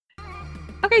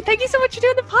Okay, thank you so much for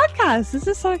doing the podcast. This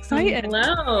is so exciting.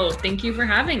 Hello. Thank you for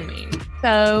having me.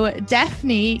 So,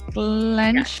 Daphne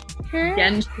Gensler.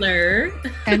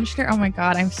 Gensler. Oh my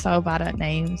God, I'm so bad at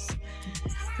names.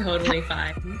 Totally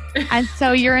fine. And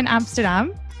so you're in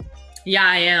Amsterdam? Yeah,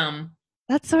 I am.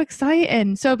 That's so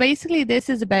exciting. So basically this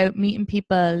is about meeting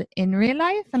people in real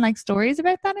life and like stories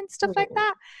about that and stuff like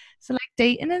that. So like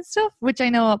dating and stuff, which I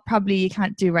know probably you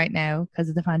can't do right now because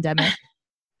of the pandemic.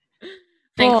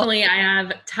 Thankfully, I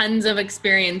have tons of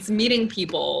experience meeting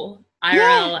people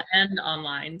IRL and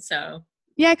online. So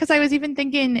yeah, because I was even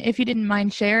thinking if you didn't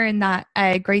mind sharing that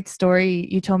great story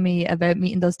you told me about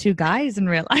meeting those two guys in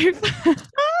real life.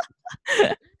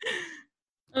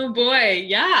 Oh boy,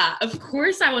 yeah. Of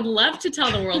course, I would love to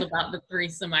tell the world about the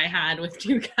threesome I had with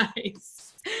two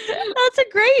guys. That's a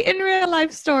great in real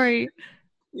life story.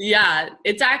 Yeah,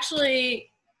 it's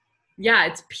actually,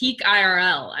 it's peak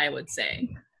IRL, I would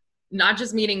say. Not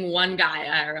just meeting one guy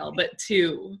IRL, but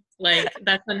two. Like,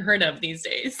 that's unheard of these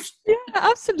days. Yeah,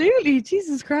 absolutely.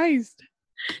 Jesus Christ.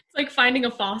 It's like finding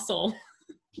a fossil.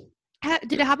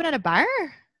 Did it happen at a bar?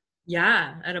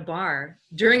 Yeah, at a bar.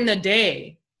 During the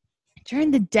day.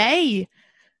 During the day?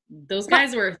 Those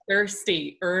guys were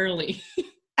thirsty early.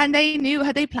 And they knew,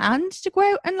 had they planned to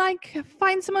go out and like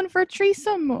find someone for a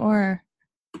threesome or?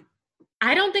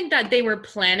 I don't think that they were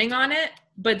planning on it,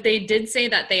 but they did say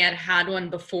that they had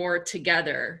one before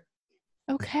together.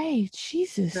 Okay,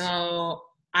 Jesus. So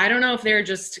I don't know if they're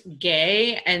just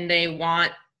gay and they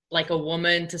want like a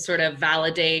woman to sort of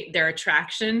validate their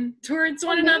attraction towards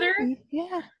one another.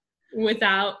 Yeah.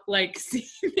 Without like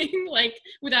seeming like,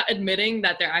 without admitting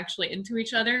that they're actually into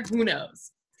each other. Who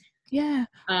knows? Yeah.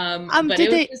 But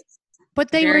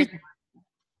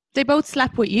they both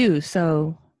slept with you,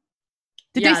 so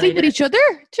did they sleep with each other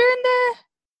during the?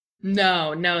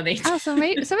 No, they. Oh, so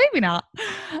maybe not.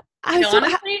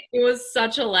 Honestly, it was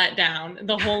such a letdown,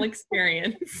 the whole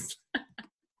experience.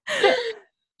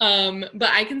 But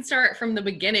I can start from the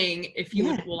beginning if you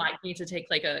would like me to take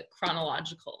like a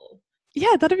chronological.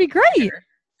 Yeah, that'd be great.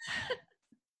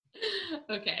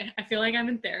 Okay, I feel like I'm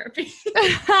in therapy.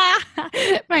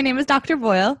 My name is Dr.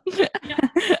 Boyle. Yeah.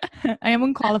 I am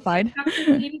unqualified.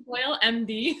 Dr. Katie Boyle,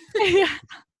 MD.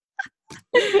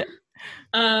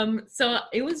 So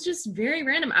it was just very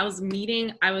random. I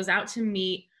was out to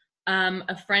meet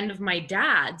a friend of my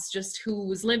dad's, just who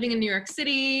was living in New York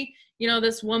City. You know,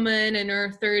 this woman in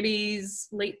her 30s,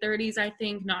 late 30s, I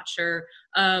think, not sure.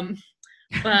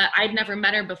 But I'd never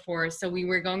met her before. So we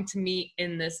were going to meet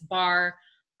in this bar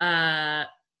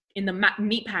in the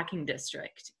meatpacking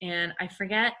district. And I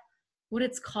forget what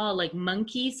it's called, like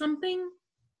Monkey something?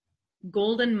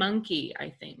 Golden Monkey,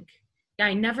 I think. Yeah,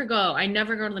 I never go to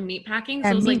the meatpacking. So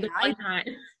it was like the one time.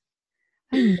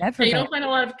 I never you don't find a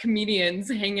lot of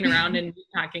comedians hanging around in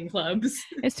meatpacking clubs.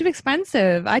 It's too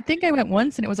expensive. I think I went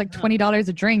once and it was like $20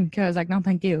 a drink. I was like, no,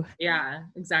 thank you. Yeah,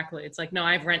 exactly. It's like, no,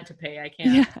 I have rent to pay. I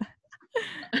can't. Yeah.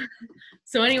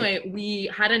 So anyway, we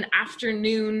had an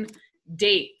afternoon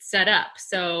date set up.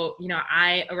 So, you know,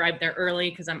 I arrived there early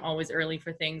because I'm always early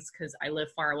for things because I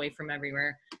live far away from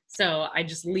everywhere. So I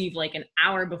just leave like an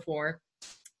hour before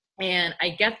and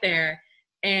I get there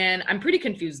and I'm pretty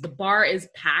confused. The bar is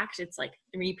packed. It's like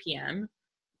 3 p.m.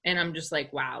 And I'm just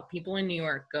like, wow, people in New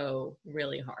York go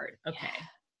really hard. Okay.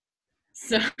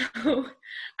 So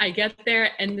I get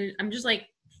there and I'm just like,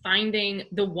 finding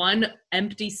the one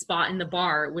empty spot in the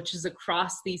bar, which is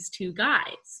across these two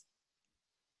guys.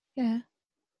 Yeah.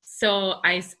 So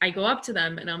I go up to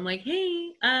them and I'm like,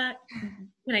 hey, can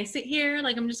I sit here?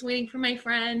 Like, I'm just waiting for my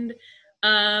friend.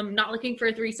 Not looking for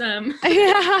a threesome.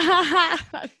 You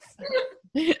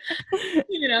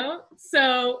know?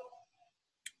 So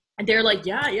they're like,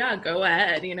 yeah, go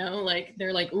ahead. You know, like,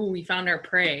 they're like, ooh, we found our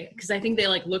prey. Cause I think they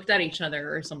like looked at each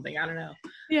other or something. I don't know.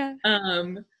 Yeah.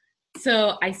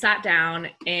 So I sat down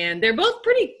and they're both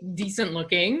pretty decent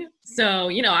looking. So,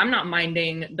 you know, I'm not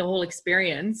minding the whole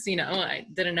experience. You know, I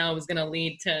didn't know it was going to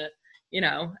lead to, you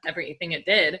know, everything it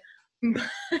did. But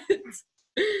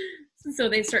so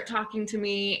they start talking to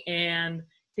me and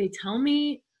they tell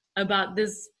me about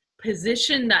this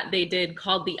position that they did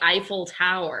called the Eiffel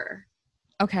Tower.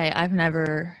 Okay, I've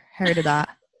never heard of that.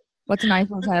 What's an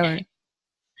Eiffel Tower?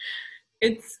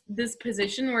 It's this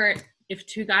position where if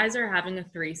two guys are having a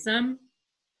threesome,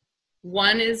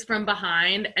 one is from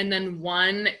behind and then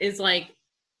one is like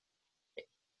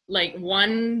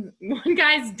one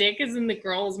guy's dick is in the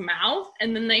girl's mouth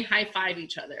and then they high five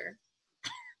each other.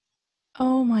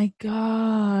 Oh my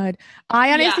God.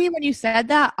 I honestly, when you said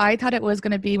that, I thought it was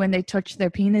going to be when they touch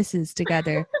their penises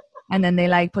together and then they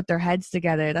like put their heads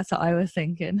together. That's what I was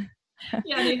thinking.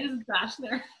 Yeah, they just bash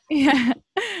there. Yeah.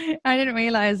 I didn't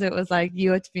realize it was like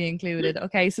you had to be included.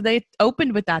 Okay, so they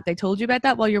opened with that. They told you about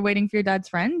that while you're waiting for your dad's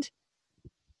friend?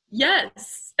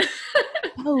 Yes.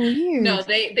 Oh, No, weird.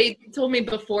 they told me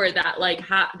before that, like,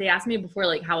 how they asked me before,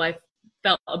 like, how I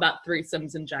felt about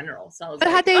threesomes in general. So I was But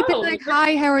like, had they been oh, like,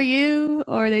 hi, how are you?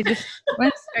 Or they just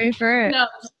went straight for it? no,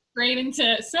 straight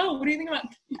into, so what do you think about?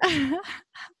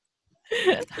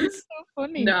 That's so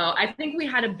funny. No, I think we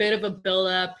had a bit of a build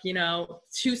up,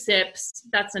 2 sips.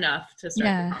 That's enough to start the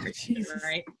Yeah, conversation, Jesus.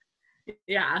 right?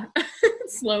 Yeah.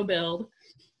 Slow build.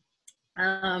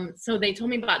 So they told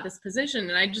me about this position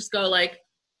and I just go like,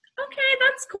 okay,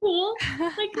 that's cool.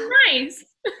 Like, nice.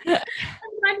 I'm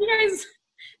glad you guys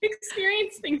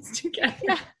experience things together.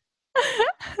 Yeah.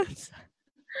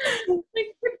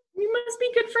 Like, we must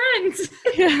be good friends.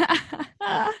 Yeah.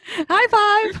 High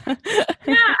five.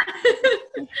 Yeah.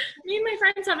 Me and my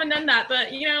friends haven't done that,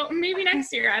 but maybe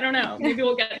next year. I don't know. Maybe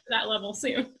we'll get to that level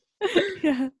soon.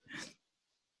 Yeah.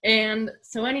 And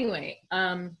so anyway,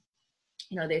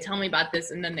 they tell me about this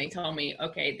and then they tell me,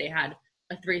 okay, they had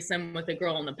a threesome with a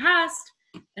girl in the past.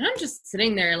 And I'm just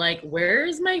sitting there like,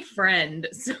 where's my friend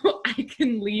so I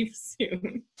can leave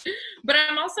soon? But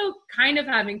I'm also kind of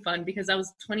having fun because I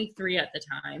was 23 at the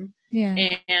time. Yeah.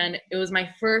 And it was my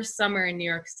first summer in New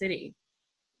York City.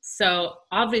 So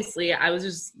obviously I was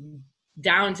just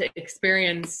down to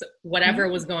experience whatever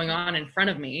was going on in front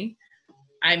of me.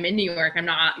 I'm in New York. I'm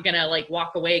not going to like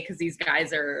walk away because these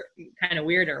guys are kind of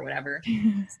weird or whatever.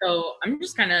 So I'm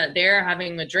just kind of there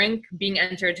having a drink, being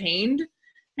entertained,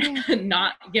 and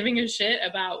not giving a shit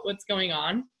about what's going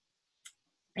on.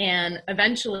 And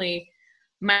eventually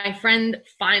my friend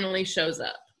finally shows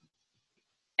up.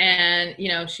 And,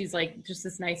 she's like just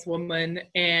this nice woman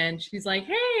and she's like,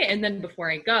 hey. And then before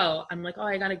I go, I'm like, oh,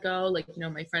 I got to go. Like,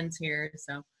 my friend's here.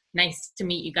 So nice to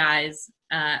meet you guys.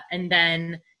 And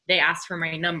then they asked for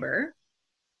my number.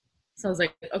 So I was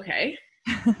like, okay,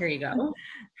 here you go.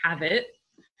 Have it.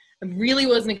 I really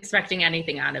wasn't expecting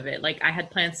anything out of it. Like I had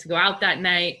plans to go out that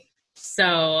night.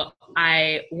 So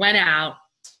I went out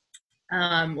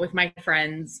with my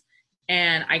friends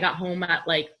and I got home at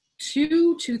like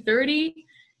 2:30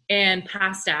 and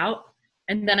passed out.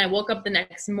 And then I woke up the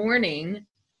next morning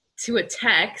to a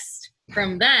text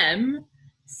from them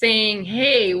saying,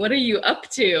 hey, what are you up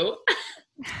to?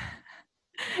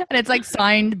 And it's like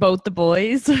signed both the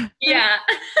boys. Yeah.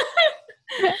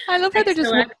 I love how they're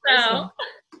just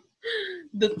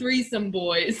the threesome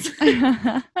boys.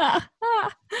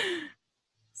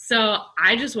 So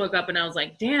I just woke up and I was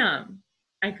like, damn,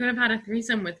 I could have had a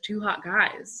threesome with 2 hot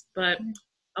guys, but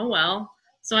oh well.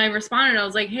 So I responded. I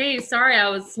was like, hey, sorry, I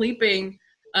was sleeping.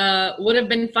 Would have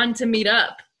been fun to meet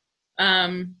up.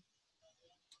 And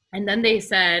then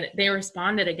they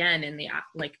responded again in the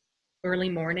like early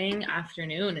morning,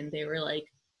 afternoon, and they were like,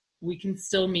 we can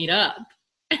still meet up.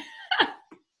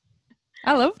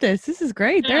 I love this. This is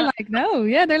great. They're like, no,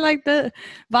 yeah, they're like the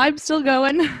vibe's still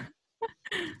going.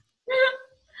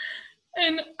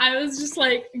 And I was just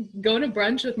like going to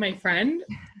brunch with my friend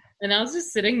and I was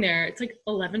just sitting there. It's like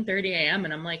 11:30 a.m.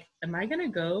 and I'm like, am I going to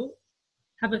go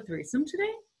have a threesome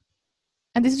today?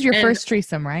 And this is your first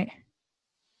threesome, right?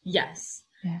 Yes.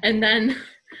 Yeah. And then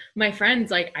my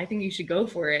friend's like, I think you should go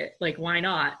for it. Like, why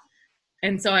not?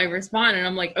 And so I respond and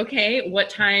I'm like, okay, what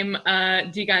time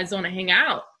do you guys want to hang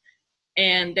out?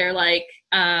 And they're like,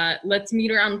 let's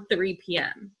meet around 3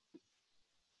 p.m.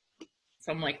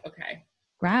 So I'm like, okay.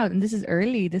 Wow. And this is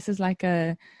early. This is like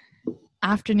a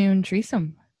afternoon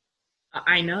threesome.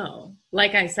 I know.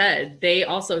 Like I said, they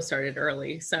also started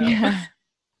early. So yeah.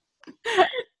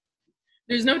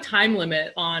 There's no time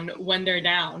limit on when they're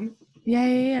down.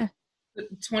 Yeah.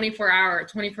 24-hour,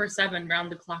 24/7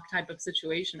 round the clock type of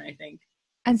situation, I think.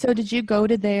 And so did you go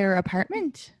to their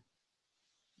apartment?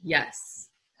 Yes.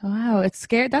 Wow. It's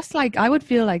scared. That's like, I would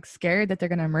feel like scared that they're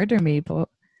going to murder me, but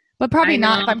probably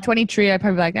not. If I'm 23, I'd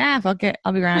probably be like, fuck it.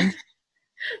 I'll be grand.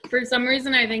 For some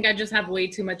reason, I think I just have way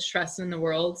too much trust in the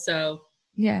world. So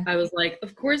yeah, I was like,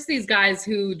 of course, these guys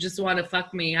who just want to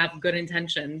fuck me have good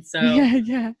intentions. So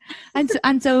yeah.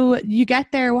 And so you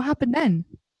get there. What happened then?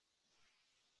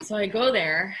 So I go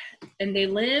there and they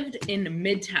lived in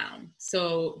Midtown.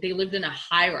 So they lived in a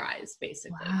high rise,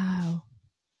 basically. Wow.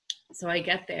 So I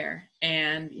get there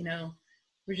and,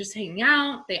 we're just hanging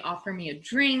out. They offer me a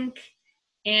drink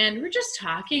and we're just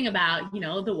talking about,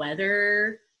 the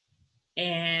weather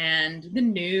and the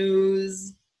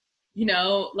news,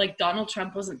 like Donald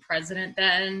Trump wasn't president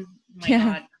then. Oh my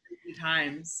God, crazy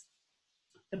times,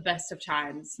 the best of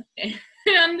times.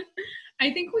 And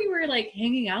I think we were like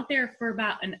hanging out there for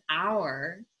about an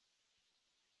hour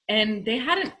and they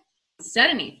hadn't said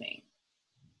anything.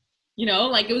 You know,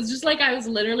 like it was just like I was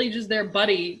literally just their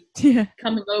buddy Yeah.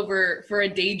 coming over for a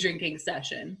day drinking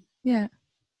session. Yeah.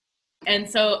 And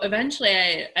so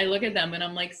eventually I look at them and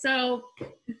I'm like, so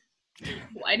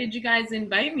why did you guys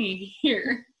invite me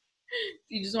here?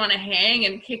 Do you just want to hang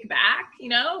and kick back, you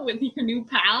know, with your new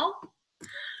pal?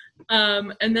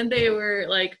 And then they were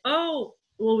like, oh,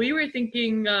 well, we were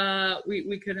thinking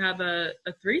we could have a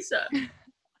threesome.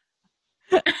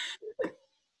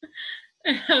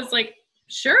 And I was like,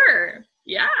 sure,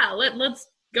 yeah, let's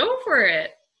go for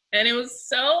it. And it was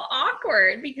so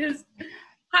awkward because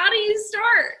how do you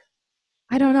start?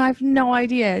 I don't know. I have no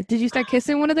idea. Did you start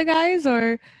kissing one of the guys,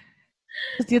 or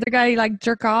does the other guy like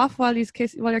jerk off while you're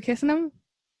kissing him?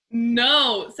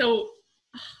 No. So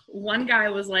one guy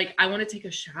was like, I want to take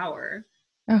a shower.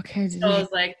 Okay. So I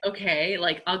was like, okay,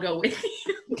 like I'll go with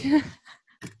you.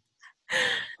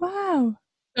 Wow.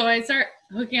 So I start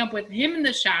hooking up with him in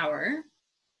the shower.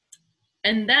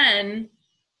 And then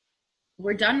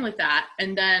we're done with that.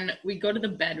 And then we go to the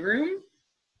bedroom.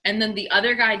 And then the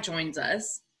other guy joins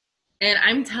us. And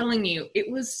I'm telling you,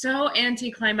 it was so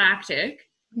anticlimactic.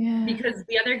 Yeah. Because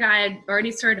the other guy had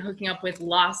already started hooking up with,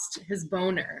 lost his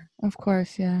boner. Of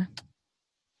course, yeah.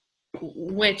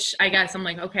 Which I guess I'm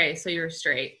like, okay, so you're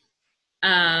straight.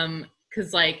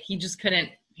 Because like he just couldn't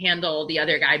handle the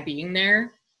other guy being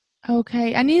there.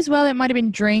 Okay. And as well, it might have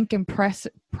been drink and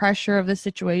pressure of the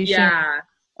situation. Yeah.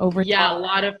 Over Yeah, a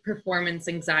lot of performance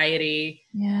anxiety.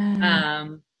 Yeah.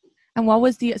 And what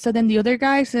was so then the other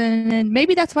guys, and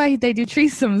maybe that's why they do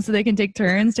threesomes, so they can take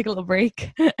turns, take a little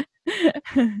break.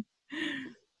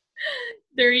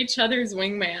 They're each other's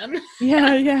wingman.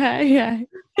 Yeah.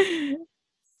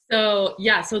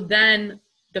 So then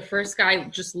the first guy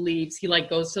just leaves. He like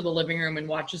goes to the living room and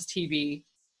watches TV.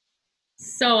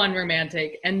 So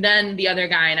unromantic. And then the other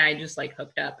guy and I just like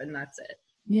hooked up, and that's it.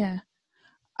 Yeah.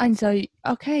 And so,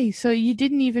 okay, so you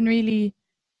didn't even really,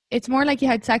 it's more like you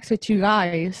had sex with two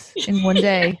guys in one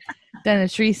day than a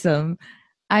threesome.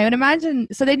 I would imagine,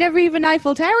 so they never even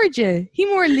Eiffel Towered you. He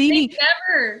more leaning. They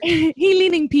never. He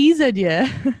leaning peas at you.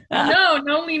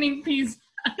 No leaning peas.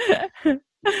 Oh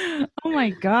my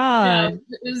God. Yeah,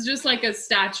 it was just like a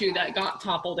statue that got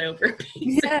toppled over.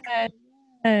 Basically.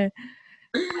 Yeah.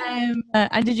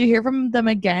 And did you hear from them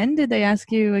again? Did they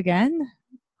ask you again?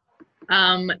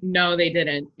 No, they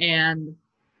didn't. And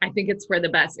I think it's for the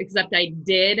best, except I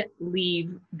did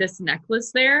leave this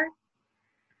necklace there.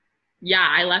 Yeah,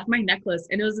 I left my necklace,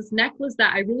 and it was this necklace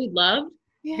that I really loved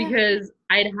because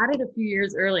I'd had it a few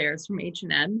years earlier. It's from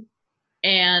H&M,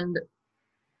 and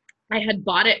I had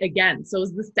bought it again. So it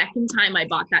was the second time I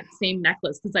bought that same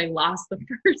necklace because I lost the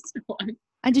first one.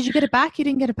 And did you get it back? You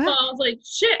didn't get it back? So I was like,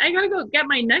 shit, I gotta go get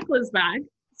my necklace back.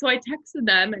 So I texted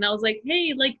them, and I was like,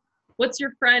 hey, like, what's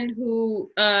your friend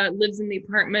who lives in the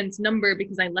apartment's number,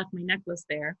 because I left my necklace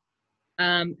there.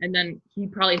 And then he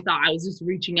probably thought I was just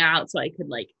reaching out so I could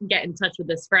like get in touch with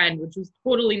this friend, which was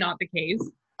totally not the case.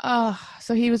 Oh,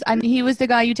 so he was the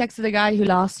guy, you texted the guy who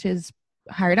lost his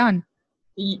hard on?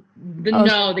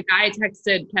 No, the guy I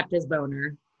texted kept his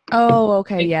boner. Oh,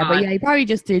 okay. Thank God. But yeah, he probably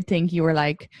just did think you were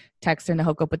like texting to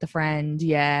hook up with the friend.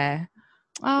 Yeah.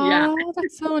 Oh, yeah.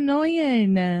 That's so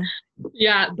annoying.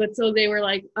 Yeah, but so they were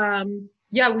like,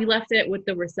 yeah, we left it with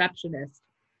the receptionist.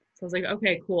 So I was like,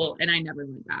 okay, cool. And I never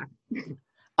went back.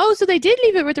 Oh, so they did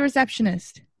leave it with the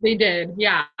receptionist? They did,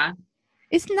 yeah.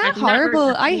 Isn't that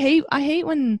horrible? I hate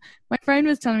when my friend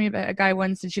was telling me about a guy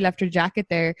once and she left her jacket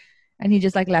there and he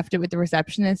just like left it with the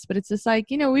receptionist. But it's just like,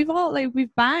 you know,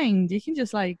 we've banged. You can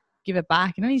just like give it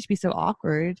back. You don't need to be so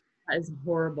awkward. That is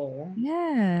horrible.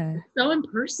 Yeah. It's so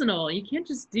impersonal. You can't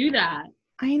just do that.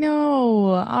 I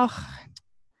know. Oh,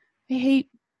 I hate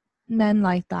men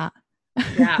like that.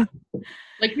 Yeah.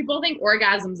 Like people think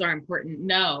orgasms are important.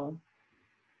 No,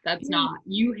 that's not.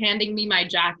 You handing me my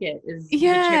jacket is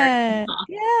yeah.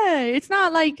 It's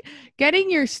not like getting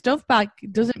your stuff back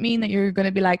doesn't mean that you're going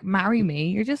to be like, marry me.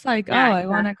 You're just like, I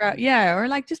want to go. Yeah. Or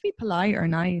like, just be polite or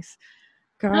nice.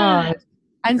 God.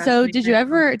 And so did you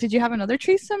have another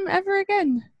threesome ever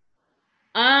again?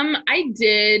 I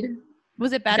did.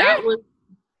 Was it better?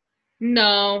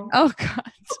 No. Oh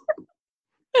God.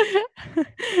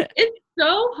 It's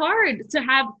so hard to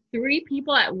have 3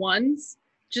 people at once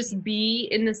just be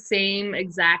in the same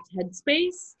exact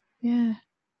headspace. Yeah.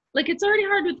 Like it's already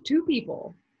hard with 2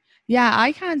 people. Yeah,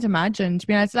 I can't imagine, to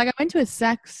be honest. Like I went to a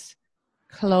sex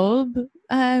club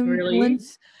really?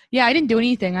 once. Yeah, I didn't do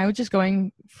anything. I was just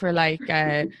going for like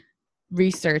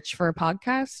research for a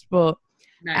podcast. But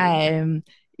nice.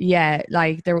 Yeah,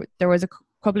 like there was a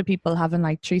couple of people having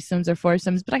like threesomes or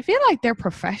foursomes, but I feel like they're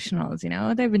professionals, you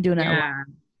know? They've been doing it. Yeah.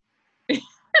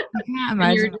 I can't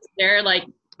imagine. You're just there like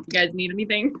You guys need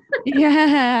anything?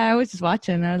 Yeah, I was just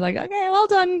watching. I was like, okay, well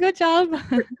done, good job.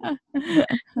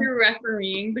 You're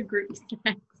refereeing the group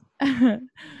sex.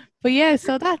 But yeah,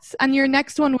 so and your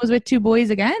next one was with two boys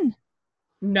again.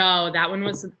 No, that one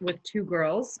was with two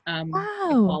girls. Wow.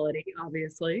 Equality,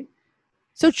 obviously.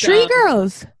 So 3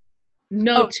 girls.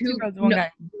 No, two girls, one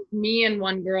guy. Me and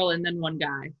one girl, and then one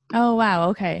guy. Oh wow,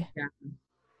 okay.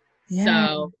 Yeah.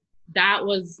 So that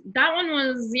one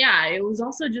was, it was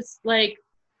also just like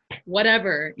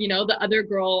whatever, the other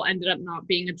girl ended up not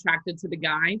being attracted to the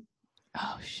guy.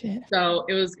 Oh shit. So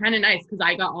it was kind of nice because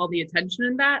I got all the attention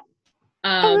in that.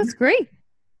 Oh, that's great.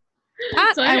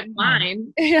 So I didn't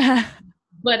mind. Yeah.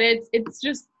 But it's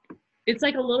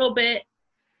like a little bit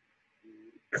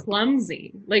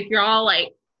clumsy. Like you're all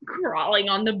like crawling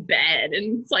on the bed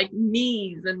and it's like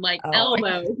knees and like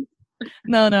elbows.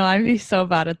 No, I'd be so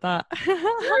bad at that.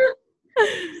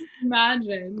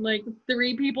 Imagine like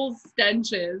 3 people's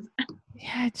stenches.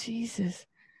 Yeah, Jesus.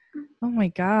 Oh my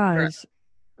gosh.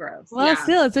 Gross. Well,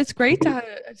 still, it's great to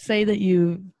say that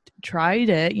you tried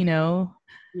it,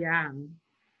 Yeah.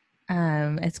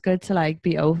 It's good to like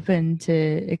be open to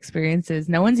experiences.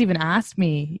 No one's even asked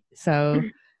me, so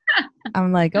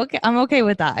I'm like, okay, I'm okay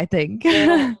with that, I think.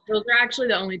 Well, those are actually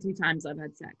the only 2 times I've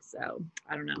had sex, so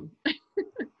I don't know.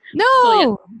 No.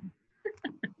 So,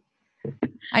 yeah.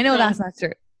 I know that's not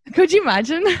true. Could you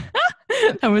imagine?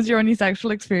 That was your only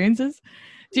sexual experiences?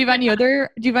 Do you have any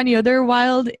other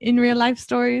wild in real life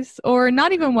stories, or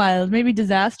not even wild, maybe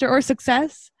disaster or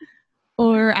success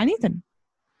or anything?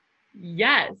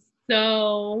 Yes.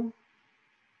 So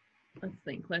let's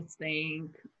think.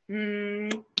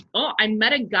 I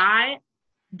met a guy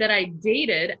that I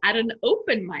dated at an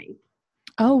open mic.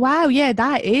 Oh wow, yeah,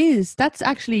 that's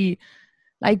actually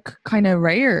like kind of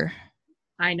rare.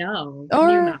 I know.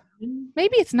 Or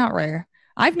maybe it's not rare.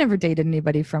 I've never dated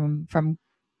anybody from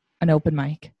an open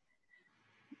mic.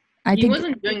 He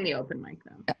wasn't doing the open mic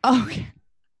though. Oh, okay.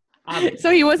 Obviously.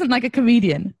 So he wasn't like a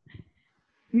comedian?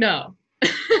 No.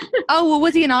 Oh, well,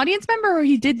 was he an audience member or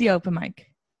he did the open mic?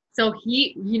 So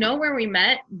where we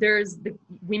met?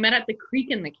 We met at the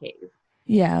Creek in the Cave.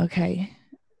 Yeah, okay.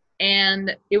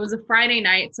 And it was a Friday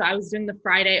night, so I was doing the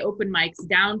Friday open mics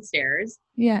downstairs.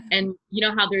 Yeah. And you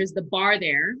know how there's the bar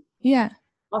there? Yeah.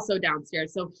 Also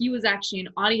downstairs. So he was actually an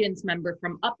audience member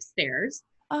from upstairs.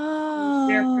 Oh.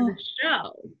 There for the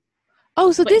show.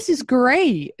 Oh, so this is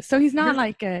great. So he's not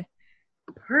like a...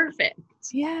 Perfect.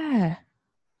 Yeah.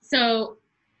 So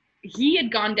he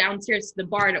had gone downstairs to the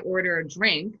bar to order a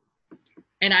drink.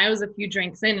 And I was a few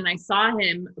drinks in and I saw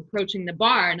him approaching the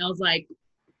bar and I was like,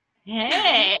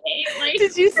 hey. Like,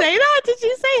 did you say that? Did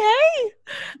you say hey?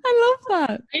 I love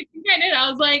that. I think I did. I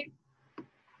was like,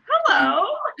 hello.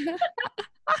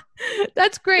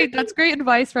 That's great. That's great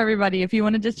advice for everybody. If you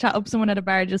want to just chat up someone at a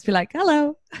bar, just be like,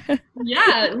 hello.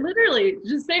 Yeah, literally.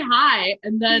 Just say hi.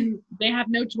 And then they have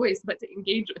no choice but to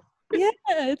engage with. Yeah,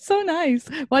 it's so nice.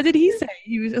 What did he say?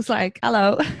 He was just like,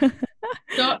 hello.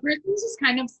 So at first he was just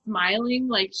kind of smiling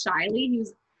like shyly. He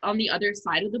was on the other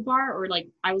side of the bar, or like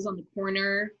I was on the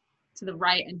corner to the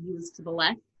right and he was to the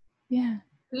left. Yeah.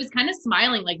 He was kind of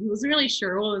smiling, like he wasn't really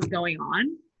sure what was going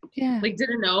on. Yeah. Like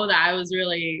didn't know that I was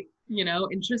really,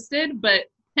 interested. But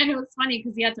and it was funny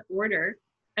because he had to order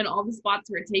and all the spots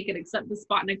were taken except the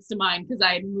spot next to mine because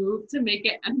I had moved to make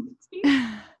it empty.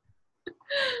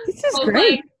 This is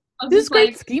great. This is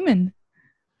great scheming.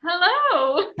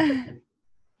 Hello.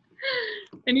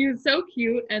 And he was so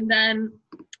cute. And then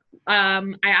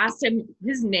I asked him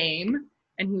his name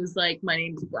and he was like, my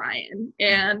name's Brian.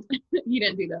 And he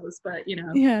didn't do those, but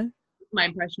yeah, my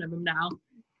impression of him now.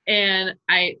 And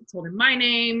I told him my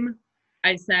name.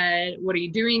 I said, what are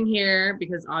you doing here?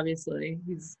 Because obviously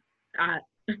he's at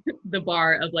the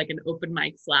bar of like an open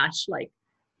mic / like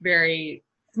very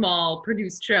small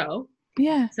produced show.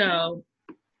 Yeah. So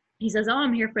he says, oh,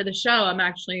 I'm here for the show. I'm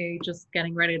actually just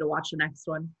getting ready to watch the next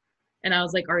one. And I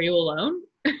was like, are you alone?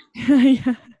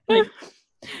 Yeah. Like,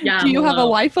 yeah. Do you have a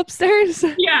wife upstairs?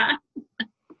 Yeah.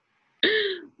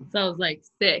 So I was like,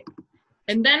 sick.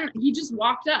 And then he just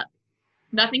walked up.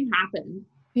 Nothing happened.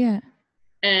 Yeah.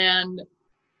 And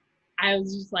I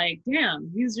was just like,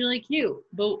 damn, he's really cute.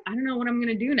 But I don't know what I'm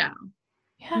going to do now.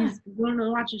 Yeah. He's going to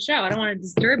watch a show. I don't want to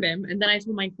disturb him. And then I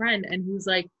told my friend and he was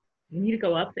like, you need to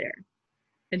go up there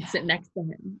and sit next to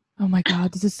him. Oh my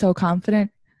God, this is so confident.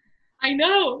 I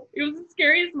know. It was the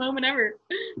scariest moment ever.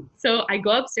 So I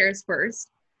go upstairs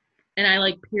first and I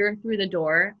like peer through the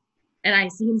door and I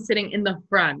see him sitting in the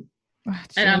front. Oh,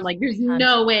 and I'm like, there's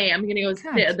no way I'm going to go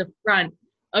sit at the front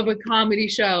of a comedy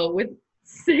show with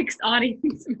 6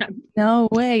 audience members. No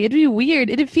way. It'd be weird.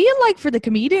 It'd feel like for the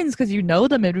comedians, because you know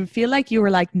them, it would feel like you were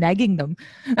like negging them.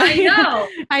 I know.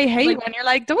 I hate Like, when you're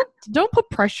like, don't put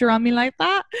pressure on me like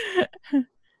that.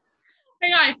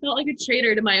 I felt like a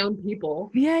traitor to my own people.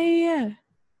 Yeah.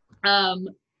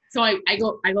 So I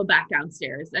go back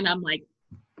downstairs and I'm like,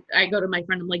 I go to my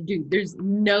friend, I'm like, dude, there's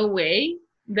no way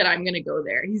that I'm gonna go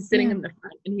there. He's sitting in the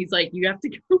front and he's like, you have to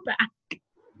go back.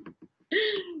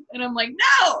 And I'm like,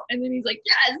 no. And then he's like,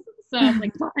 yes. So I'm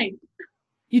like, fine.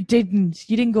 You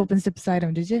didn't go up and sit beside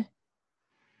him, did you?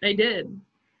 I did.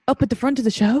 Up at the front of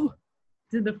the show?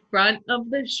 To the front of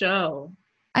the show.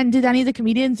 And did any of the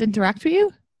comedians interact with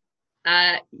you?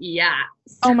 Yeah.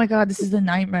 Oh my God, this is a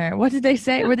nightmare. What did they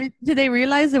say? Did they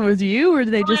realize it was you, or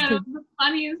did they just? The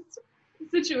funniest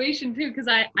situation too, because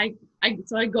I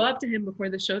go up to him before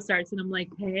the show starts and I'm like,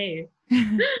 hey.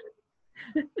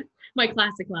 My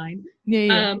classic line.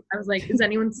 Yeah. I was like, is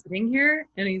anyone sitting here?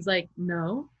 And he's like,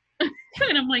 no.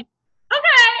 And I'm like,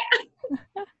 okay.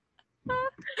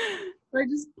 So I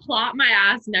just plop my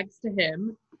ass next to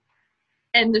him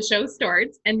and the show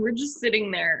starts and we're just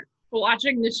sitting there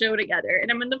watching the show together.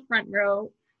 And I'm in the front row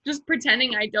just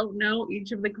pretending I don't know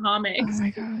each of the comics. Oh my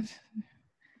God.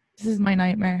 This is my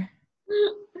nightmare.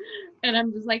 And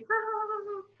I'm just like,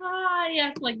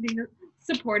 yes, like the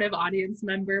supportive audience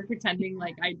member pretending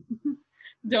like I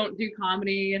don't do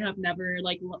comedy and have never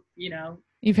like, you know.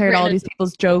 You've heard all these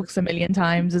people's jokes a million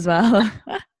times as well.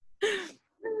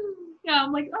 Yeah,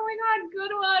 I'm like, oh my God,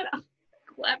 good one.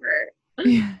 Clever.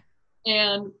 Yeah.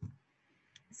 And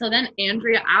so then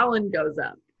Andrea Allen goes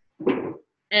up.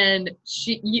 And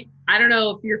I don't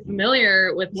know if you're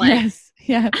familiar with like. Yes,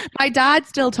 yeah. My dad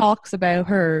still talks about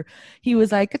her. He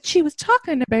was like, she was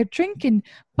talking about drinking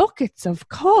buckets of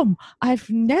cum. I've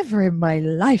never in my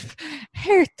life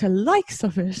heard the likes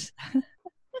of it.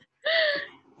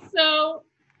 So,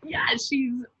 yeah,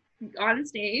 she's on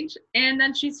stage and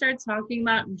then she starts talking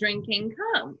about drinking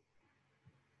cum.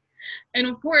 And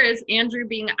of course, Andrea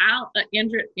being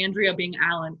Andrea,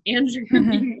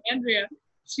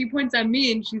 she points at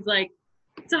me and she's like,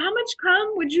 so how much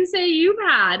cum would you say you've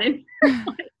had? And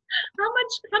like, how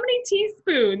many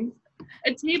teaspoons?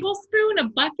 A tablespoon, a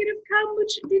bucket of cum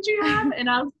did you have? And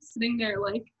I was sitting there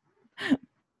like,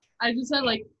 I just said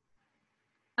like,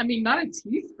 I mean, not a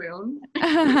teaspoon.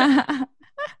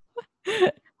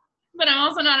 But I'm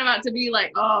also not about to be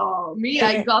like, oh, me,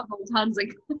 I guzzle tons of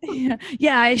cum.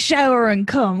 Yeah, I shower and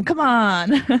cum. Come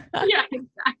on. Yeah,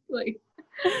 exactly.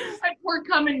 I pour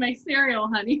cum in my cereal,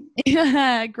 honey.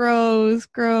 Yeah, gross.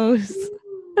 But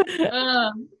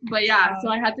yeah, so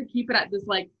I had to keep it at this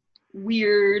like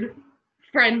weird,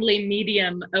 friendly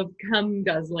medium of cum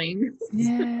guzzling.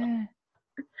 Yeah.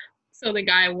 So the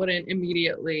guy wouldn't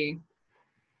immediately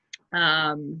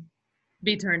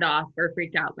be turned off or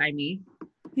freaked out by me.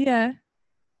 Yeah.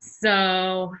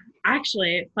 So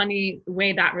actually, funny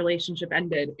way that relationship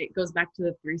ended. It goes back to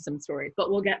the threesome story,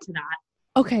 but we'll get to that.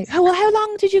 Okay. Well, how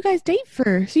long did you guys date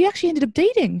for? So you actually ended up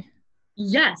dating?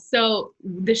 Yes. So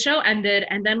the show ended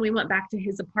and then we went back to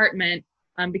his apartment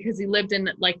because he lived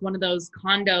in like one of those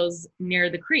condos near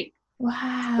the creek.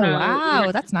 Wow. So,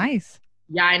 wow. That's nice.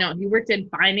 Yeah, I know. He worked in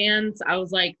finance. I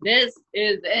was like, this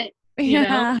is it.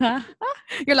 Yeah.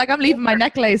 You're like, I'm leaving my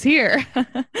necklace here.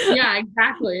 Yeah,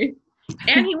 exactly.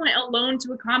 And he went alone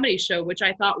to a comedy show, which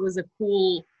I thought was a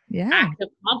cool act of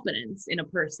confidence in a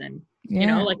person. Yeah. You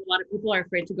know, like a lot of people are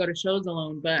afraid to go to shows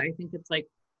alone, but I think it's like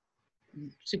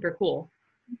super cool.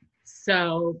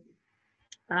 So,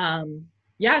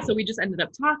 so we just ended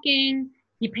up talking.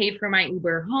 He paid for my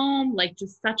Uber home, like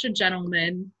just such a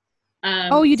gentleman.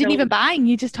 You didn't even bang,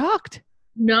 you just talked?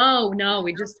 No,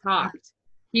 we just talked.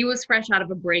 He was fresh out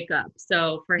of a breakup.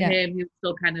 So for him, he was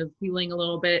still kind of healing a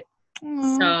little bit.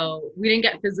 Aww. So we didn't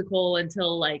get physical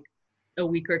until like a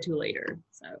week or two later.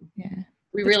 So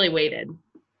we really waited.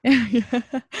 We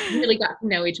really got to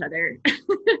know each other.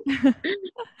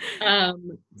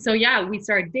 So yeah, we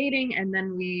started dating and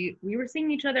then we were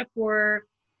seeing each other for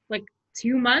like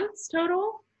 2 months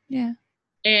total. Yeah.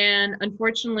 And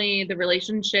unfortunately the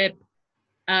relationship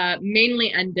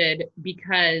mainly ended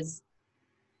because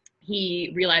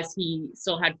he realized he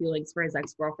still had feelings for his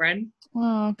ex-girlfriend.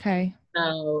 Oh, okay.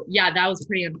 So yeah, that was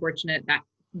pretty unfortunate. That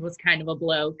was kind of a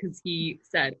blow because he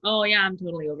said, oh yeah, I'm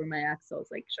totally over my ex. So I was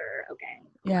like, sure, okay.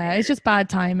 Yeah, it's just bad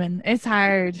timing. It's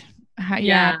hard.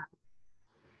 Yeah.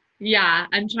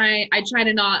 I try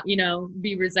to not,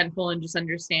 be resentful and just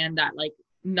understand that like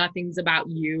nothing's about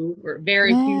you or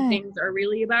very few things are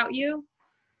really about you.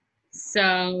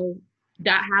 So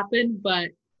that happened,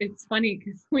 but it's funny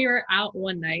because we were out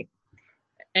one night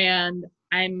and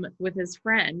I'm with his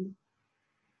friend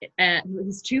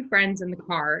his two friends in the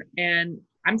car, and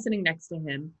I'm sitting next to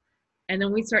him. And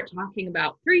then we start talking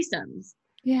about threesomes.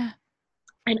 Yeah.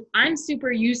 And I'm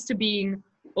super used to being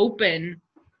open,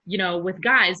 with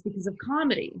guys because of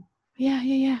comedy.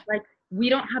 Yeah. Like, we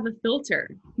don't have a filter.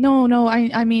 No.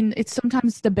 I mean, it's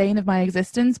sometimes the bane of my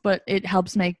existence, but it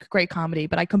helps make great comedy.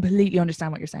 But I completely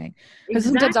understand what you're saying. Because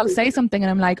sometimes I'll say something and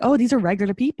I'm like, oh, these are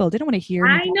regular people. They don't want to hear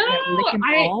me talking about licking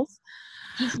balls.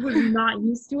 Just was not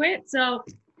used to it. So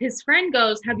his friend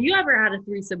goes, have you ever had a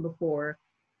threesome before?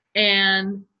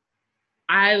 And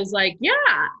I was like,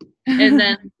 yeah. And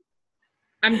then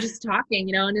I'm just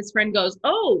talking, and his friend goes,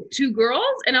 oh, 2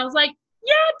 girls? And I was like,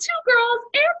 yeah, 2 girls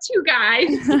and 2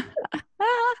 guys.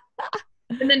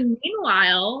 And then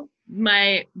meanwhile,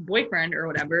 my boyfriend or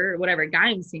whatever guy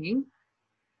I'm seeing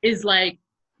is like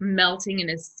melting in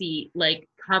his seat, like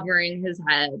covering his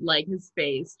head, like his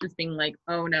face, just being like,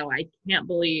 oh no, I can't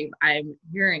believe I'm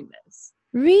hearing this.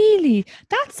 Really?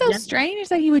 That's so strange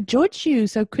that he would judge you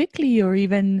so quickly, or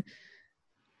even,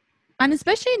 and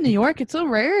especially in New York, it's so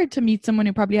rare to meet someone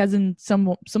who probably hasn't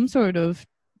some sort of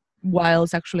wild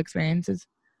sexual experiences.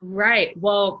 Right.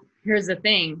 Well, here's the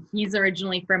thing. He's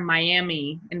originally from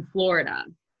Miami in Florida.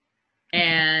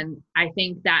 And I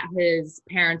think that his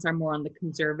parents are more on the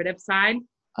conservative side.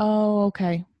 Oh,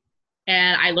 okay.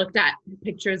 And I looked at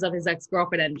pictures of his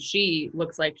ex-girlfriend, and she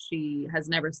looks like she has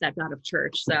never stepped out of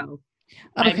church. So,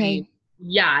 okay. I mean,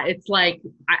 yeah, it's like,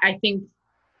 I think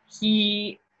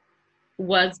he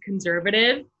was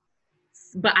conservative,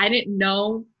 but I didn't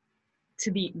know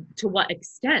to what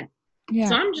extent. Yeah.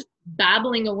 So I'm just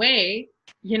babbling away,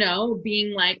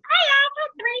 being like, I have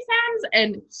threesomes.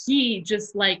 And he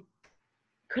just like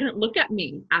couldn't look at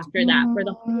me after that for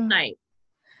the whole night.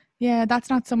 Yeah,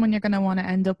 that's not someone you're going to want to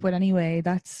end up with anyway.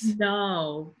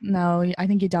 No, I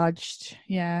think you dodged.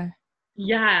 Yeah,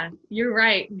 you're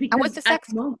right. Because and what's the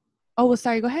sex? Oh, well,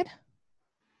 sorry, go ahead.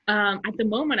 At the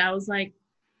moment I was like,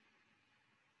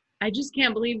 I just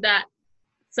can't believe that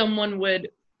someone would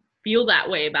feel that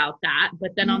way about that.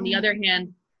 But then on the other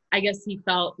hand, I guess he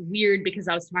felt weird because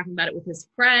I was talking about it with his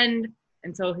friend.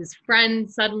 And so his friend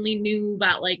suddenly knew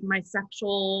about like my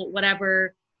sexual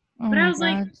whatever. But I was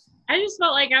like, I just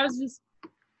felt like I was just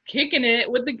kicking it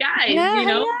with the guys,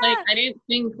 like I didn't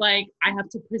think like I have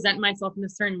to present myself in a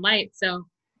certain light. So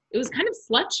it was kind of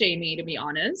slut shaming, to be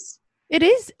honest. It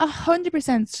is 100%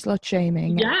 slut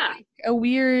shaming. Yeah. Like a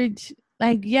weird,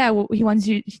 like, he wants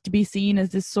you to be seen as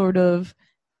this sort of,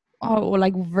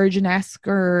 like virgin-esque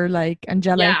or like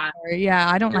angelic.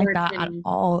 I don't like that at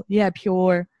all. Yeah,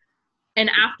 pure. And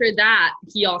after that,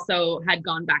 he also had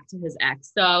gone back to his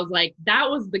ex. So I was like, that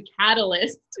was the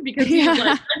catalyst, because he was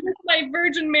like, I miss my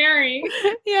Virgin Mary.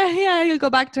 Yeah. He'll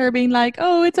go back to her being like,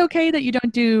 oh, it's okay that you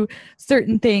don't do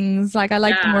certain things. Like, I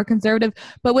like the more conservative.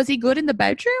 But was he good in the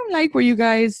bedroom? Like,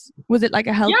 was it like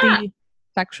a healthy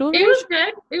sexual relationship? It was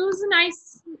good. It was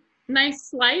a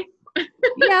nice life.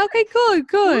 Yeah, okay,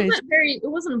 good. It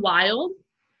wasn't wild.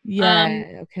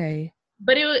 Yeah, okay.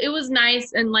 But it was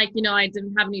nice, and like, I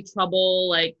didn't have any trouble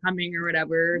like coming or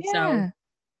whatever. Yeah.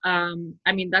 So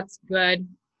I mean, that's good.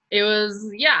 It was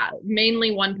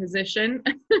mainly one position.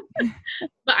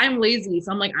 But I'm lazy,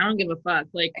 so I'm like, I don't give a fuck.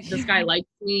 Like, this guy likes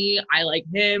me, I like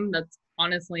him. That's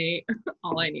honestly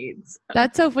all I need. So.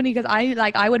 That's so funny, because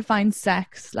I would find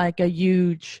sex like a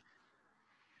huge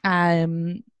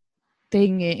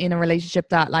thing in a relationship,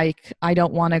 that like I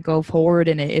don't want to go forward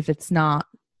in it if it's not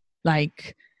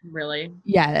like really,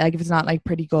 like if it's not like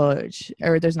pretty good,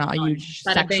 or there's not a huge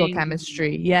sexual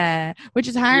chemistry, which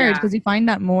is hard, because you find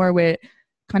that more with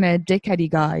kind of dickheady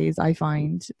guys. I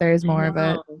find there's more of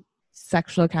a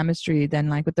sexual chemistry than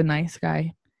like with the nice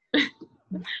guy.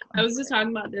 I was just talking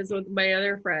about this with my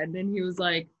other friend, and he was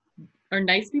like, are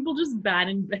nice people just bad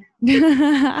in bed?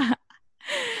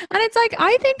 And it's like,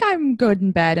 I think I'm good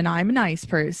in bed and I'm a nice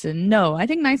person. No, I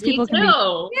think nice people can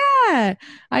be. Yeah.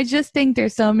 I just think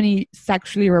there's so many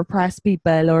sexually repressed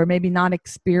people, or maybe not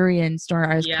experienced or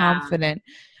as confident.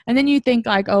 And then you think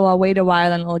like, oh, I'll wait a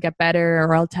while and it'll get better,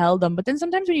 or I'll tell them. But then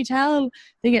sometimes when you tell,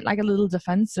 they get like a little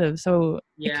defensive. So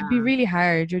it can be really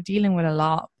hard. You're dealing with a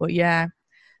lot. But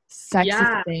sex is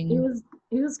the thing.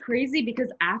 It was crazy,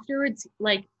 because afterwards,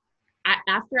 like,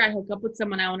 after I hook up with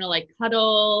someone, I want to like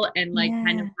cuddle and like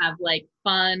kind of have like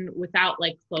fun without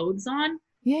like clothes on.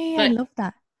 But I love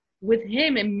that. With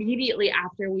him, immediately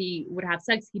after we would have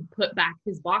sex, he'd put back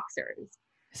his boxers.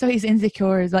 So he's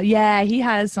insecure as well. Yeah, he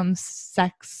has some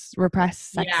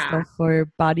repressed sex stuff,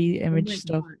 or body image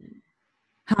stuff.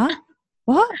 Huh?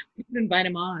 What? You can invite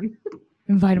him on.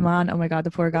 Invite him on. Oh my God, the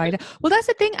poor guy. Well, that's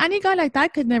the thing. Any guy like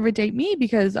that could never date me,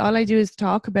 because all I do is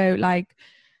talk about like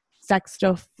sex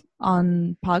stuff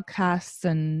on podcasts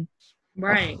and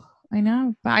Right. I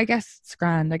know, but I guess it's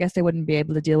grand. I guess they wouldn't be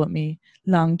able to deal with me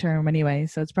long term anyway,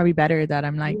 so it's probably better that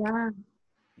I'm like, Yeah.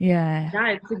 yeah, Yeah,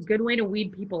 it's a good way to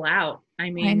weed people out. I I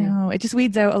mean, know. It just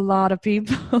weeds out a lot of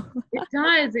people. it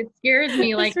does. It scares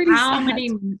me. It's Like really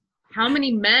sad. how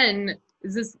many men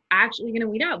is this actually going to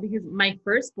weed out? Because my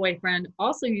first boyfriend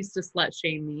also used to slut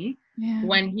shame me Yeah.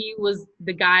 when he was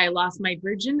the guy I lost my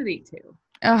virginity to.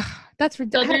 Ugh, that's So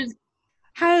ridiculous.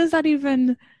 How does that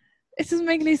even? It doesn't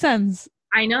make any sense.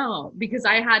 I know, because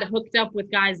I had hooked up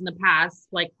with guys in the past,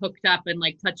 like hooked up and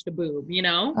like touched a boob, you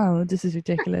know? Oh, this is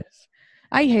ridiculous.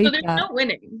 I So hate there's that. no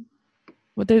winning.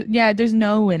 Well, there's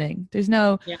no winning. There's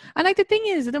no, Yeah. and like the thing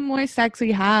is, the more sex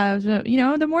we have,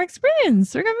 the more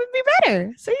experience we're gonna be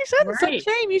better. So you shouldn't Right.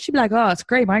 shame. You should be like, oh, it's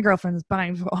great. My girlfriend's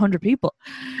banging 100 people.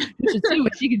 You should see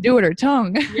what she can do with her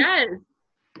tongue. Yes.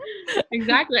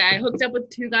 Exactly. I hooked up with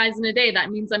 2 guys in a day.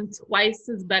 That means I'm twice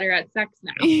as better at sex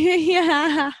now.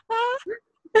 Yeah.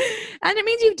 And it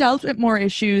means you've dealt with more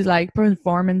issues like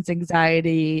performance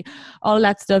anxiety, all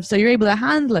that stuff. So you're able to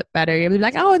handle it better. You'll be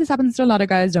like, oh, this happens to a lot of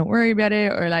guys. Don't worry about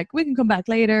it. Or like, we can come back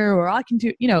later. Or I can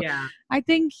do, Yeah. I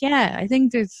think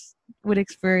there's with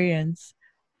experience.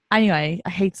 Anyway, I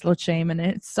hate slut shaming.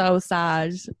 It's so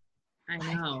sad.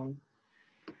 I know.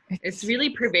 It's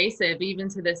really pervasive even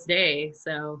to this day.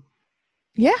 So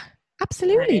yeah,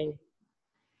 absolutely.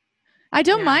 I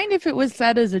don't mind if it was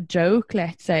said as a joke,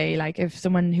 let's say, like if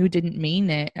someone who didn't mean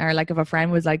it, or like if a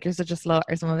friend was like, you're such a slut,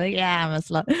 or someone like, yeah, I'm a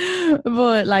slut.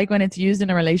 But like when it's used in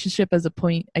a relationship as a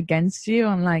point against you,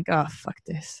 I'm like, oh, fuck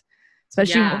this.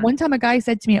 Especially one time a guy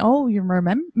said to me, oh, you're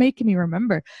making me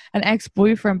remember. An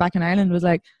ex-boyfriend back in Ireland was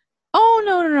like, oh,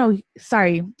 no,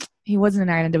 sorry. He wasn't in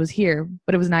Ireland, it was here,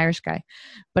 but it was an Irish guy.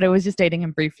 But I was just dating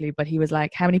him briefly, but he was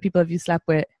like, how many people have you slept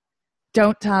with?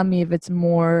 Don't tell me if it's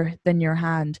more than your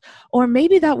hand. Or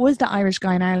maybe that was the Irish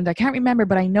guy in Ireland. I can't remember,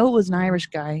 but I know it was an Irish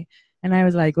guy. And I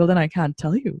was like, well, then I can't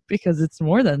tell you because it's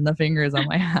more than the fingers on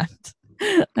my hand.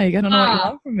 Like, I don't know what you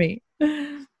want from me.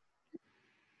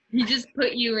 He just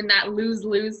put you in that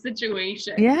lose-lose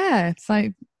situation. Yeah, it's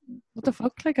like, what the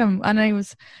fuck? Like,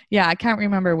 I can't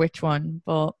remember which one,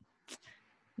 but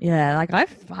yeah, like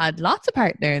I've had lots of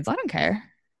partners. I don't care.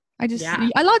 A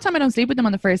lot of time I don't sleep with them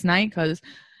on the first night because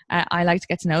I like to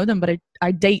get to know them, but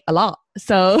I date a lot.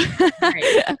 So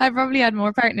right. I probably had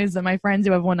more partners than my friends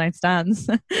who have one night stands.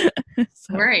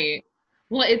 So. Right.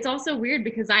 Well, it's also weird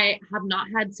because I have not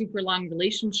had super long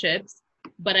relationships,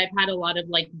 but I've had a lot of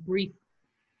like brief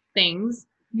things.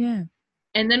 Yeah.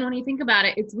 And then when you think about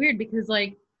it, it's weird because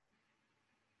like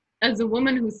as a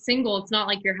woman who's single, it's not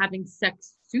like you're having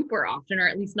sex super often, or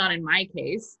at least not in my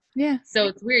case. Yeah. So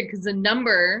it's weird because the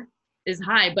number is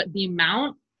high, but the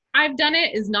amount I've done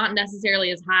it is not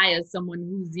necessarily as high as someone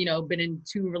who's, been in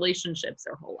 2 relationships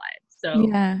their whole life. So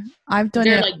yeah, I've done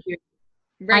it like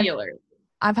regular.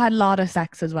 I've had a lot of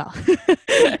sex as well.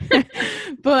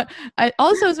 But I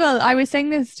was saying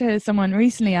this to someone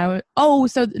recently. I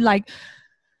was saying to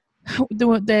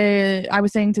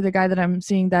the guy that I'm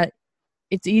seeing that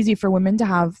it's easy for women to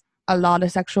have a lot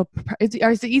of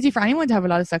it's easy for anyone to have a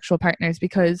lot of sexual partners,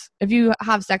 because if you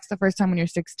have sex the first time when you're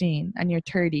 16 and you're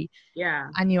 30,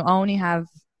 and you only have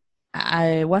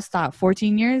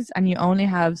 14 years, and you only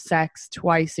have sex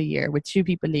twice a year with 2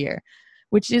 people a year,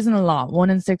 which isn't a lot. 1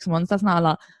 in 6 months, that's not a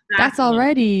lot. Exactly. That's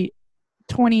already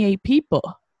 28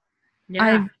 people.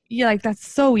 That's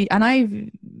so easy.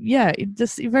 And it's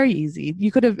just very easy.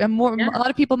 You could have a lot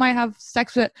of people might have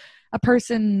sex with a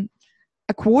person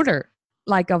a quarter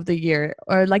of the year,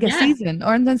 or like a season,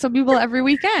 or and then some people every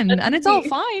weekend. And it's all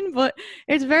fine, but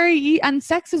it's and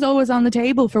sex is always on the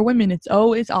table for women. It's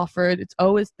always offered, it's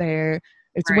always there,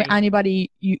 it's with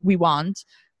anybody we want.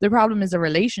 The problem is a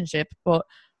relationship, but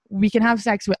we can have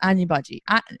sex with anybody,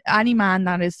 any man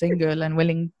that is single and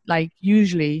willing, like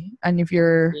usually, and if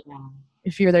you're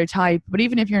their type. But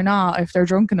even if you're not, if they're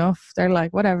drunk enough, they're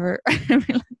like whatever.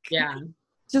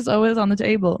 Just always on the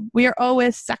table. We are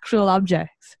always sexual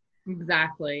objects.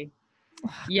 Exactly.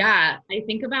 Yeah, I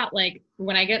think about like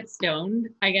when I get stoned,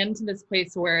 I get into this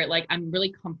place where like I'm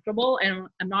really comfortable and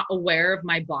I'm not aware of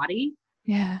my body.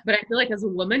 Yeah. But I feel like as a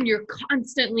woman, you're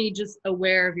constantly just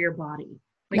aware of your body.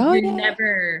 Like you're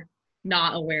never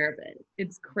not aware of it.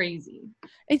 It's crazy.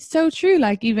 It's so true.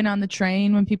 Like even on the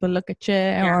train when people look at you,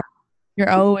 or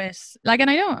you're always like, and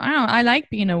I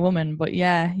like being a woman, but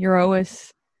you're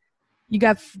always. You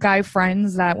got guy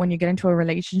friends that when you get into a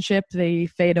relationship, they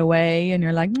fade away, and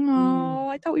you're like, "Oh,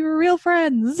 I thought we were real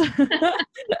friends."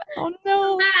 Oh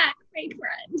no, back, fake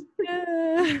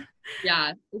friend.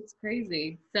 Yeah, it's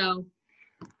crazy. So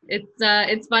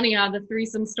It's funny how the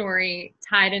threesome story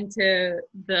tied into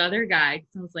the other guy.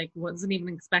 'Cause I was like, wasn't even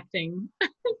expecting.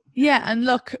 Yeah, and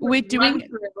look, with doing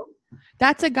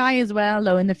that's a guy as well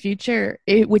though in the future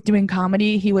with doing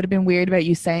comedy, he would have been weird about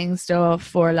you saying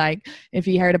stuff, or like if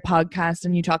he heard a podcast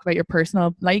and you talk about your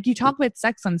personal, like you talk about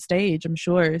sex on stage, I'm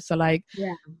sure, so like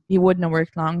he wouldn't have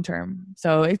worked long term.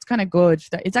 So it's kind of good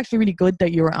that it's actually really good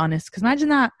that you were honest, because imagine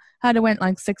that had it went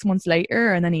like 6 months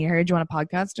later and then he heard you on a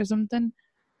podcast or something.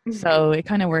 So it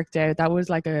kind of worked out. That was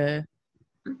like a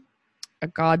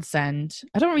godsend.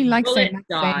 I don't really like bullet saying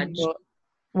dodge.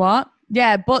 What?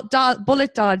 Yeah, but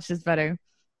bullet dodge is better.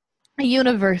 A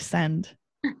universe send.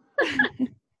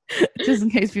 Just in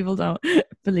case people don't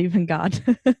believe in God.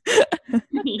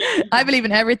 I believe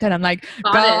in everything. I'm like,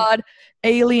 God,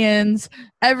 aliens,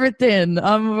 everything.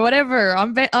 Whatever.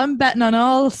 I'm betting on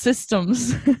all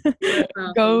systems.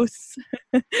 Ghosts,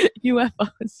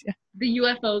 UFOs. Yeah. The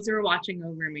UFOs are watching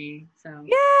over me. So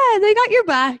yeah, they got your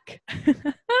back.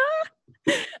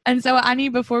 And so, Annie,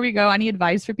 before we go, any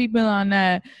advice for people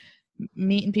on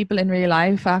meeting people in real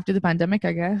life after the pandemic?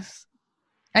 I guess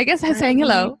saying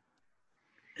hello.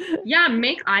 Yeah,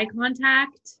 make eye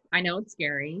contact. I know it's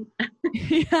scary.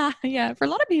 yeah. For a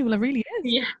lot of people, it really is.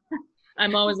 Yeah,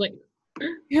 I'm always like,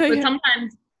 but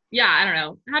sometimes, I don't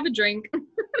know. Have a drink.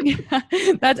 Yeah,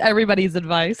 that's everybody's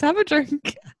advice. Have a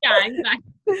drink. Yeah,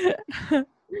 exactly.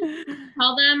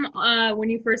 Tell them when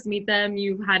you first meet them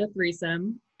you've had a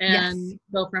threesome, and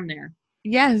go from there.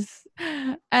 Yes.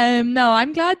 No,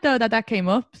 I'm glad though that came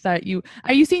up. That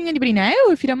are you seeing anybody now,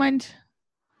 if you don't mind?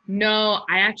 No,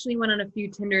 I actually went on a few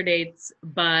Tinder dates,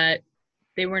 but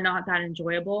they were not that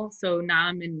enjoyable. So now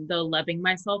I'm in the loving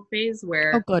myself phase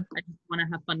where I just want to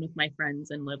have fun with my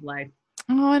friends and live life.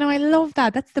 Oh no, I love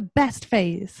that. That's the best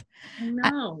phase. I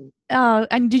know.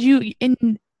 And did you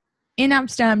in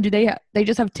Amsterdam? Do they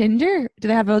just have Tinder? Do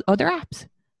they have other apps?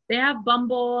 They have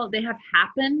Bumble. They have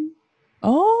Happen.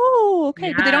 Oh, okay.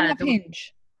 Yeah, but they don't have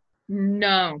Hinge.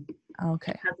 No.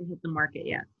 Okay. It hasn't hit the market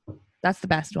yet. That's the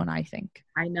best one, I think.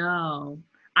 I know.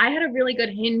 I had a really good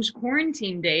Hinge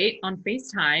quarantine date on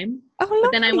FaceTime. Oh, lovely.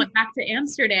 But then I went back to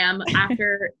Amsterdam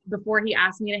before he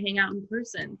asked me to hang out in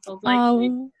person. So I was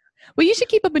like, well, you should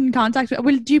keep up in contact.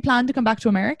 Well, do you plan to come back to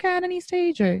America at any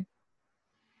stage? Or?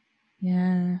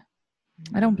 Yeah.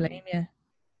 I don't blame you.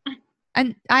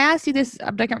 And I asked you this,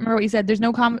 but I can't remember what you said. There's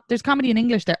there's comedy in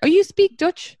English there. Oh, you speak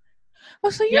Dutch? Oh,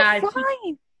 so you're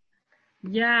fine.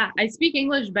 I speak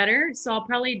English better, so I'll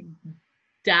probably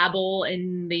dabble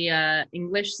in the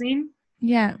English scene.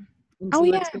 Yeah. What's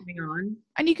going on.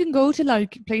 And you can go to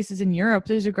like places in Europe.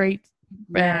 There's a great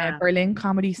Berlin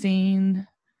comedy scene.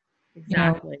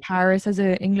 Exactly. Paris has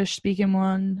an English speaking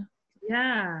one.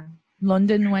 Yeah.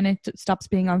 London when it stops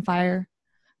being on fire.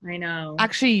 I know.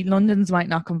 Actually, London's might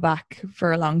not come back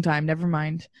for a long time. Never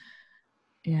mind.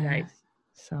 Yeah. Right.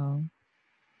 So,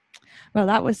 well,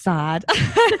 that was sad.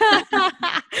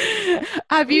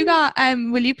 Have you got?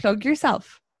 Will you plug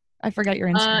yourself? I forgot your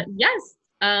Instagram. Yes.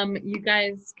 You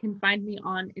guys can find me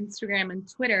on Instagram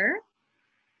and Twitter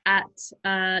at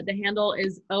the handle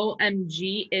is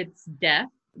OMG. It's Def,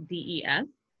 DEF.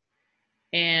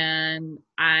 And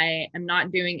I am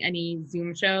not doing any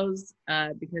Zoom shows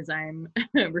because I'm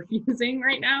refusing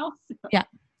right now.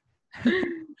 So.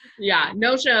 Yeah,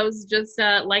 no shows. Just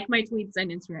like my tweets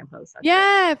and Instagram posts.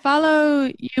 Follow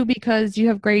you because you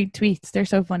have great tweets. They're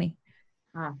so funny.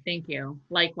 Oh, thank you.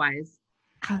 Likewise.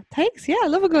 Thanks. Yeah, I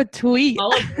love a good tweet.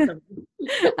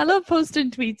 I love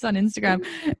posting tweets on Instagram.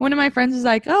 One of my friends was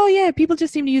like, "Oh yeah, people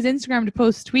just seem to use Instagram to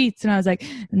post tweets," and I was like,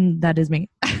 "That is me."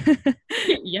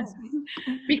 Yes,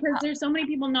 because there's so many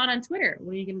people not on Twitter.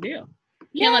 What are you gonna do?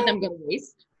 You can't let them go to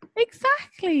waste.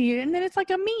 Exactly, and then it's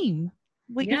like a meme.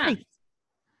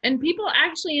 And people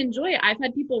actually enjoy it. I've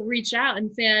had people reach out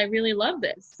and say, "I really love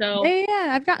this." So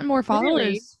I've gotten more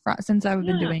followers since I've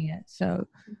been doing it. So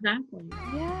exactly.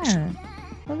 Yeah.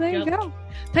 Well, there you go.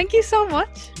 Thank you so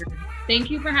much. Thank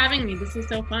you for having me. This was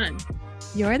so fun.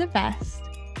 You're the best.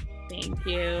 Thank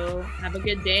you. Have a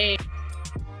good day.